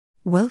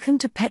Welcome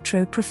to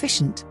Petro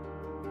Proficient.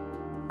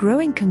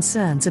 Growing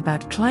concerns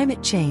about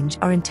climate change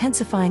are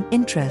intensifying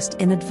interest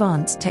in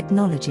advanced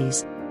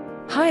technologies.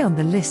 High on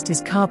the list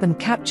is carbon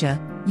capture,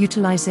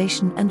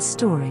 utilization and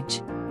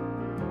storage,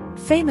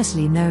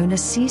 famously known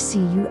as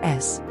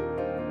CCUS.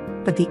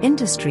 But the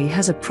industry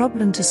has a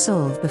problem to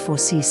solve before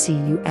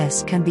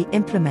CCUS can be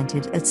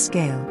implemented at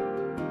scale.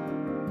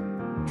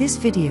 This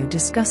video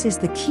discusses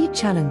the key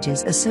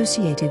challenges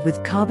associated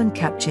with carbon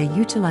capture,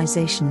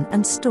 utilization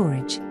and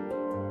storage.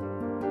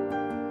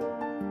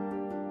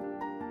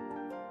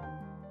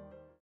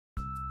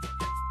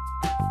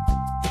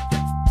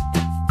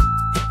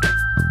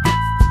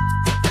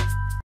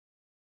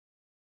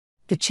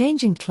 The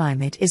changing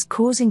climate is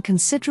causing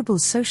considerable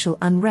social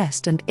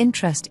unrest and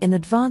interest in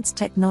advanced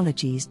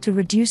technologies to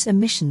reduce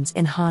emissions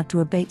in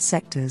hard-to-abate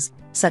sectors,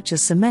 such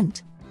as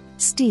cement,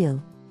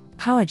 steel,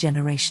 power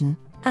generation,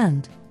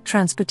 and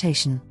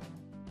transportation.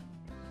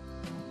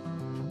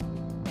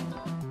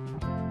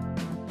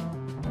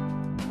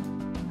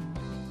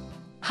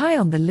 High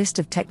on the list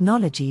of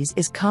technologies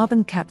is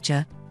carbon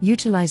capture,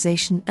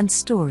 utilization and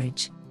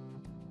storage,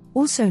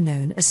 also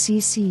known as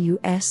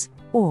CCUS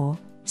or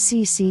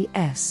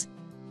CCS.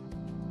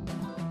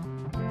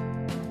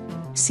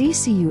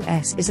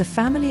 CCUS is a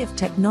family of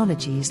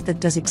technologies that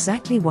does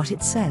exactly what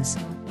it says: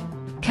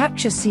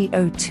 capture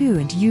CO2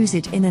 and use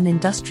it in an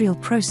industrial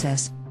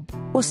process,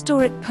 or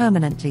store it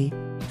permanently,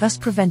 thus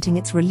preventing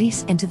its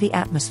release into the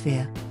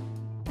atmosphere.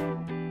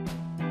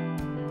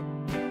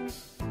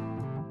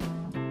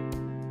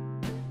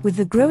 With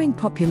the growing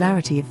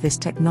popularity of this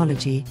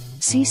technology,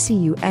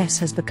 CCUS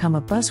has become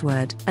a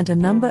buzzword, and a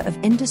number of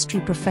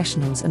industry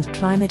professionals and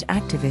climate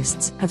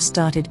activists have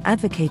started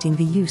advocating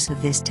the use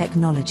of this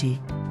technology.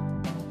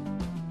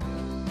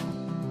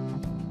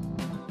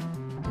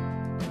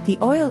 The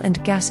oil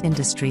and gas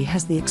industry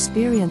has the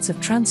experience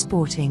of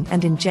transporting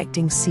and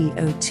injecting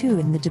CO2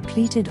 in the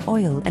depleted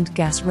oil and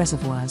gas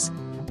reservoirs.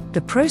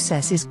 The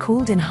process is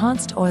called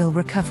enhanced oil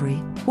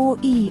recovery, or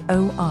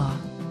EOR.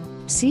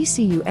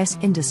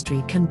 CCUS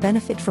industry can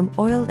benefit from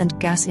oil and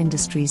gas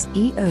industry's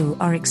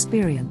EOR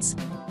experience.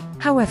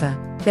 However,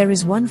 there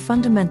is one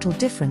fundamental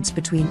difference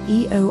between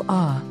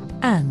EOR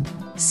and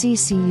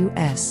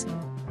CCUS.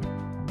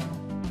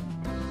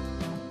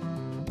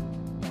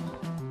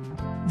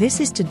 This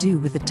is to do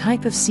with the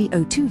type of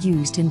CO2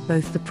 used in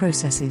both the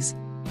processes.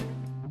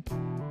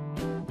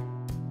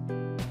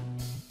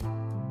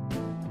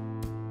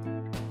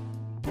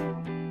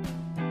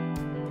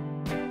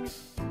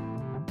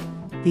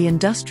 The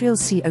industrial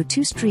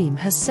CO2 stream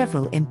has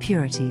several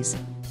impurities.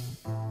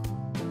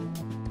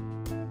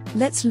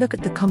 Let's look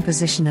at the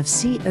composition of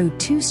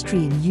CO2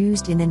 stream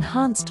used in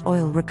enhanced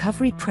oil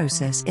recovery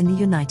process in the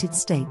United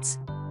States.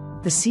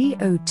 The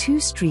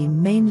CO2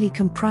 stream mainly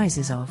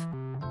comprises of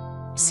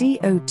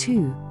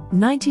CO2,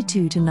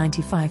 92 to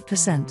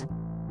 95%,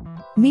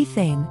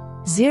 methane,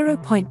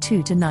 0.2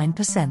 to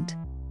 9%,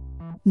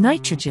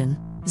 nitrogen,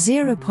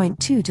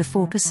 0.2 to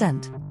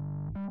 4%,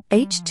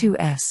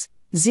 H2S,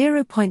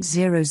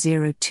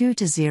 0.002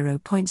 to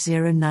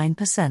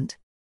 0.09%.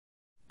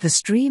 The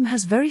stream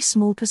has very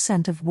small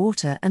percent of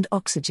water and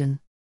oxygen.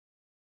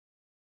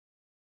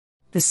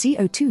 The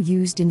CO2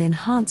 used in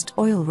enhanced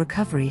oil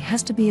recovery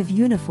has to be of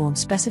uniform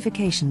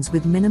specifications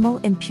with minimal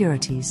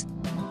impurities.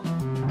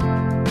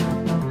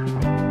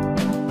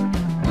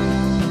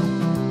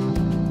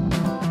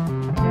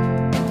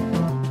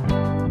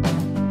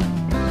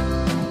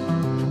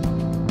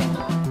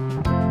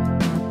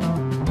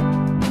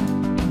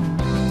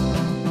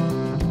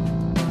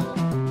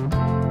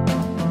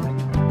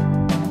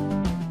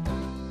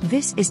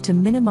 This is to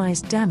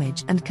minimize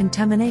damage and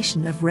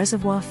contamination of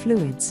reservoir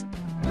fluids.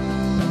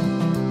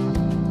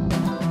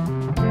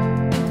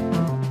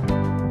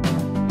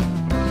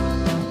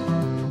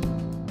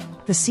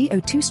 The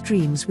CO2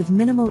 streams with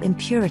minimal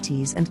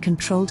impurities and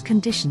controlled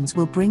conditions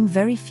will bring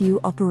very few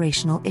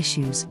operational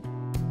issues.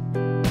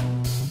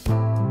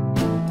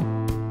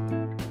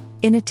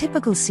 In a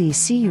typical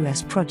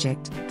CCUS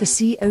project, the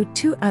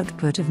CO2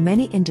 output of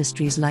many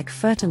industries like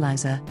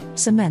fertilizer,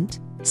 cement,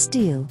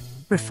 steel,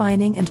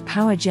 refining and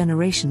power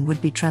generation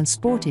would be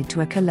transported to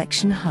a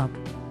collection hub.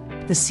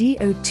 The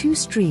CO2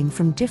 stream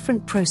from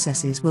different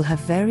processes will have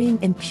varying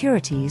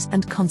impurities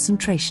and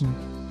concentration.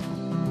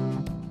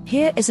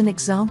 Here is an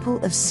example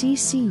of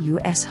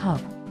CCUS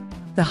hub.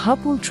 The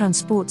hub will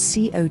transport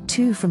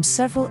CO2 from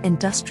several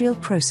industrial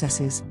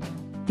processes.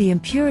 The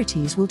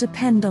impurities will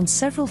depend on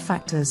several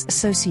factors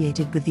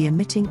associated with the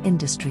emitting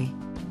industry: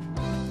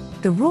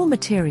 the raw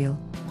material,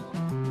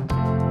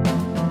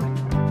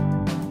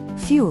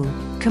 fuel,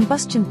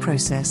 combustion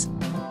process,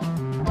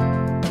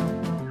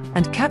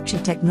 and capture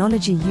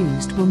technology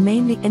used will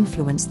mainly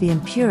influence the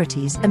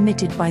impurities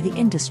emitted by the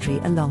industry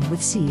along with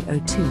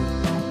CO2.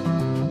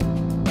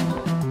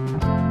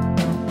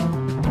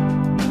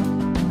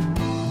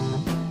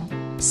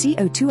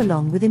 CO2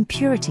 along with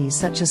impurities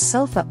such as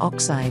sulfur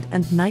oxide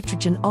and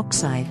nitrogen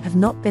oxide have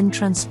not been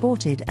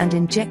transported and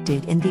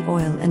injected in the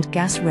oil and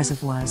gas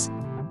reservoirs.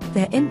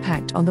 Their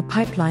impact on the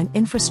pipeline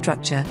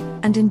infrastructure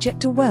and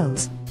injector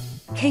wells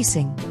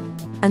casing,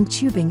 and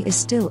tubing is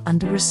still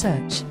under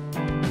research.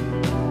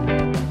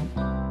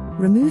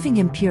 Removing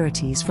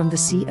impurities from the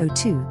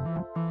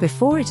CO2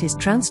 before it is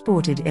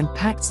transported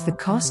impacts the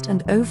cost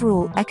and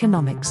overall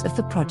economics of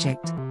the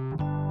project.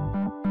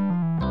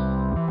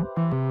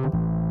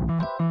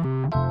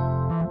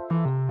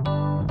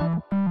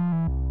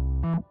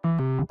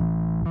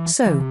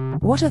 So,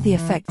 what are the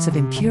effects of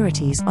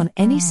impurities on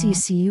any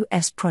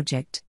CCUS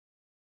project?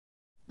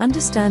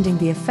 Understanding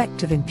the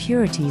effect of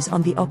impurities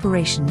on the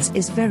operations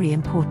is very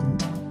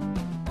important.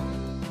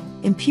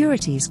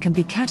 Impurities can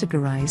be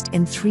categorized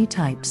in 3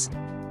 types.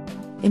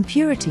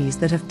 Impurities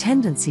that have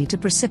tendency to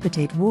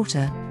precipitate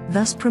water,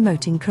 thus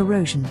promoting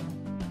corrosion.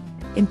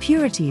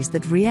 Impurities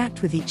that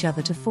react with each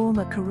other to form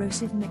a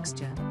corrosive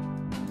mixture.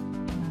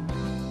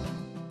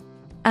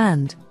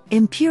 And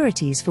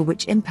impurities for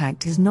which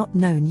impact is not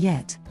known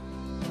yet.